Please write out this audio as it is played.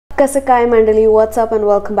Kasakai Mandali, what's up and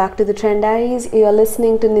welcome back to the Trend Diaries. You're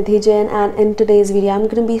listening to Nidhi Jain, and in today's video I'm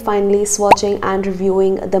going to be finally swatching and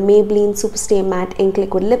reviewing the Maybelline Superstay Matte Ink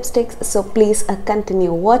Liquid Lipsticks. So please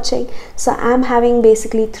continue watching. So I'm having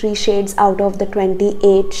basically 3 shades out of the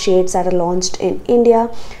 28 shades that are launched in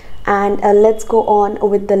India. And let's go on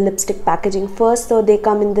with the lipstick packaging first. So they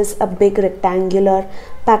come in this big rectangular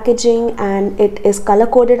packaging, and it is color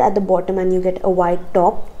coded at the bottom, and you get a white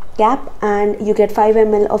top cap, and you get 5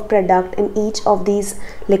 ml of product in each of these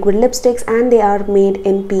liquid lipsticks, and they are made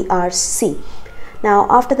in PRC. Now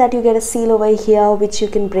after that you get a seal over here which you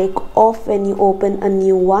can break off when you open a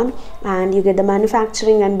new one, and you get the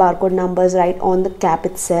manufacturing and barcode numbers right on the cap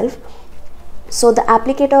itself. So the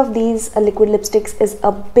applicator of these liquid lipsticks is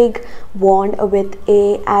a big wand with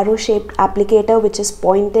a arrow shaped applicator which is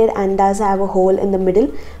pointed and does have a hole in the middle,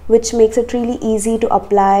 which makes it really easy to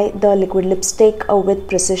apply the liquid lipstick with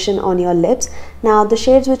precision on your lips. Now the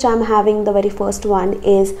shades which I'm having, the very first one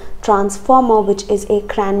is Transformer, which is a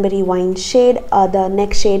cranberry wine shade. The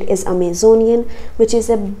next shade is Amazonian, which is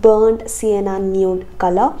a burnt sienna nude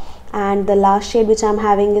color. And the last shade which I'm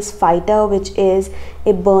having is Fighter, which is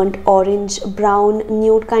a burnt orange brown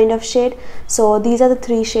nude kind of shade. So these are the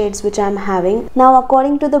 3 shades which I'm having. Now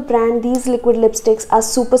according to the brand, these liquid lipsticks are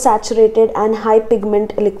super saturated and high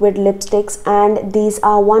pigment liquid lipsticks, and these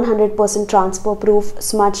are 100% transfer proof,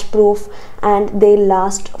 smudge proof, and they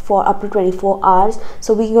last for up to 24 hours.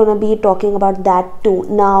 So we're gonna be talking about that too.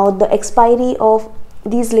 Now the expiry of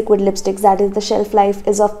these liquid lipsticks, that is the shelf life,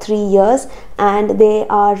 is of 3 years, and they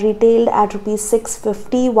are retailed at rupees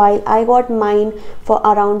 650, while I got mine for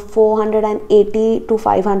around 480 to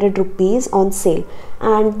 500 rupees on sale.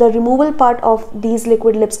 And the removal part of these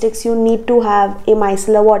liquid lipsticks, you need to have a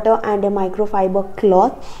micellar water and a microfiber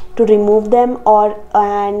cloth to remove them, or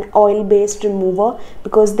an oil based remover,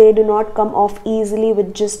 because they do not come off easily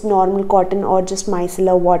with just normal cotton or just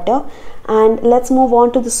micellar water. And let's move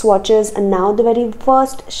on to the swatches. And now the very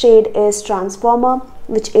first shade is Transformer,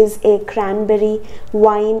 which is a cranberry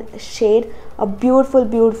wine shade, a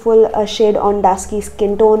beautiful shade on Dusky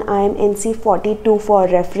skin tone. I am NC42 for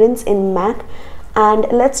reference in MAC. And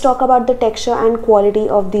let's talk about the texture and quality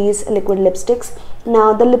of these liquid lipsticks.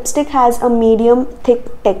 Now the lipstick has a medium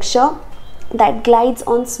thick texture that glides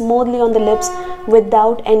on smoothly on the lips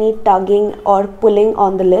without any tugging or pulling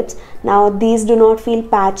on the lips. Now these do not feel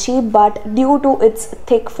patchy, but due to its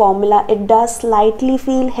thick formula, it does slightly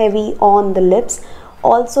feel heavy on the lips.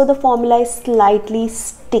 Also the formula is slightly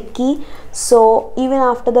sticky, so even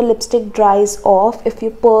after the lipstick dries off, if you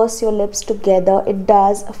purse your lips together, it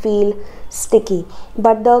does feel sticky.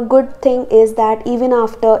 But the good thing is that even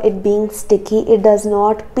after it being sticky, it does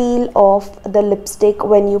not peel off the lipstick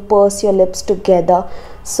when you purse your lips together.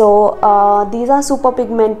 So these are super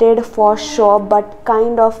pigmented for sure, but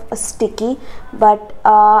kind of sticky. But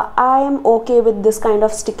I am okay with this kind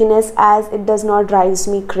of stickiness, as it does not drives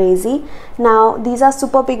me crazy. Now these are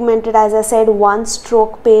super pigmented, as I said, 1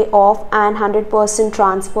 stroke pay off and 100%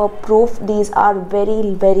 transfer proof. These are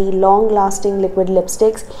very long lasting liquid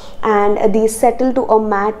lipsticks, and these settle to a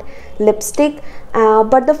matte lipstick.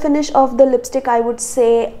 But the finish of the lipstick, I would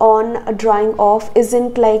say, on drying off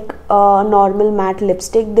isn't like a normal matte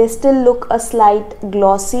lipstick. They still look a slight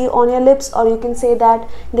glossy on your lips, or you can say that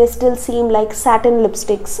they still seem like satin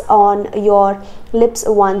lipsticks on your lips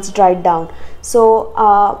once dried down. So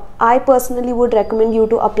I personally would recommend you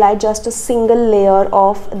to apply just a single layer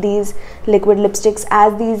of these liquid lipsticks,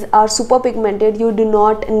 as these are super pigmented. You do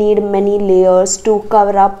not need many layers to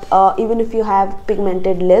cover up even if you have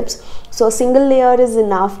pigmented lips. So a single layer is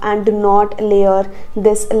enough, and do not layer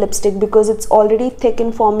this lipstick because it's already thick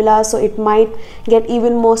in formula, so it might get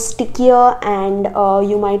even more stickier, and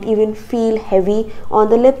you might even feel heavy on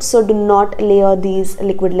the lips. So do not layer these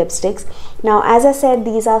liquid lipsticks. Now as I said,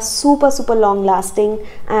 these are super long lasting,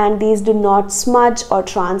 and these do not smudge or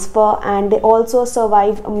transfer, and they also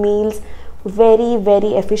survive meals very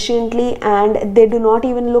efficiently, and they do not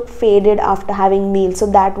even look faded after having meals. So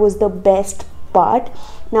that was the best part.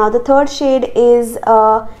 Now the third shade is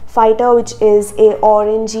Fighter, which is a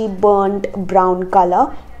orangey burnt brown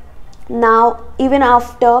color. Now even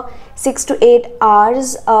after 6 to 8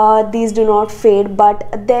 hours, these do not fade, but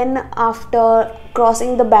then after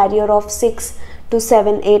crossing the barrier of 6 to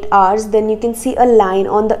 7-8 hours, then you can see a line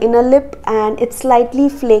on the inner lip and it slightly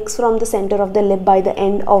flakes from the center of the lip by the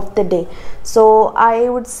end of the day. So I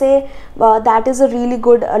would say that is a really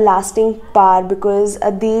good lasting power, because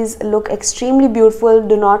these look extremely beautiful,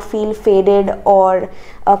 do not feel faded or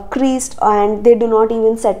creased, and they do not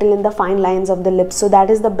even settle in the fine lines of the lips. So that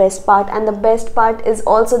is the best part. And the best part is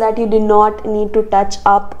also that you do not need to touch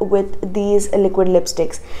up with these liquid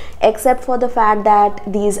lipsticks, except for the fact that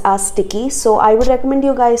these are sticky. So I would recommend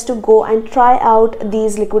you guys to go and try out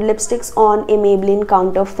these liquid lipsticks on a Maybelline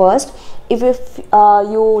counter first. If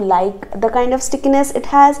you like the kind of stickiness it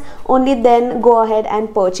has, only then go ahead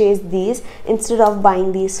and purchase these instead of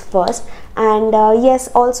buying these first. And yes,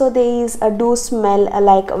 also these do smell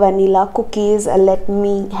like vanilla cookies. Let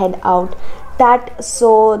me head out that.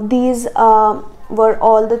 So these were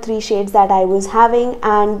all the 3 shades that I was having,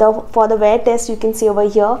 and for the wear test, you can see over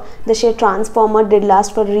here the shade Transformer did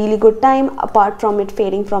last for a really good time, apart from it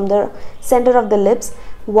fading from the center of the lips,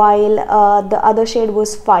 while the other shade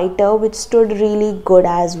was Fighter, which stood really good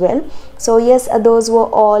as well. So yes, those were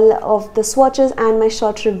all of the swatches and my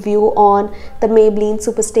short review on the Maybelline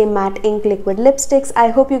Superstay Matte Ink Liquid Lipsticks. I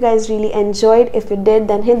hope you guys really enjoyed. If you did,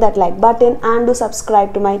 then hit that like button and do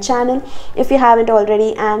subscribe to my channel if you haven't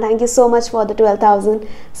already. And thank you so much for the 12,000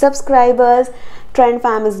 subscribers. Trend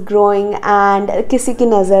fam is growing and kisi ki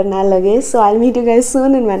nazar na lage. So I'll meet you guys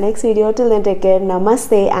soon in my next video. Till then, take care,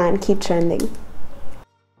 namaste, and keep trending.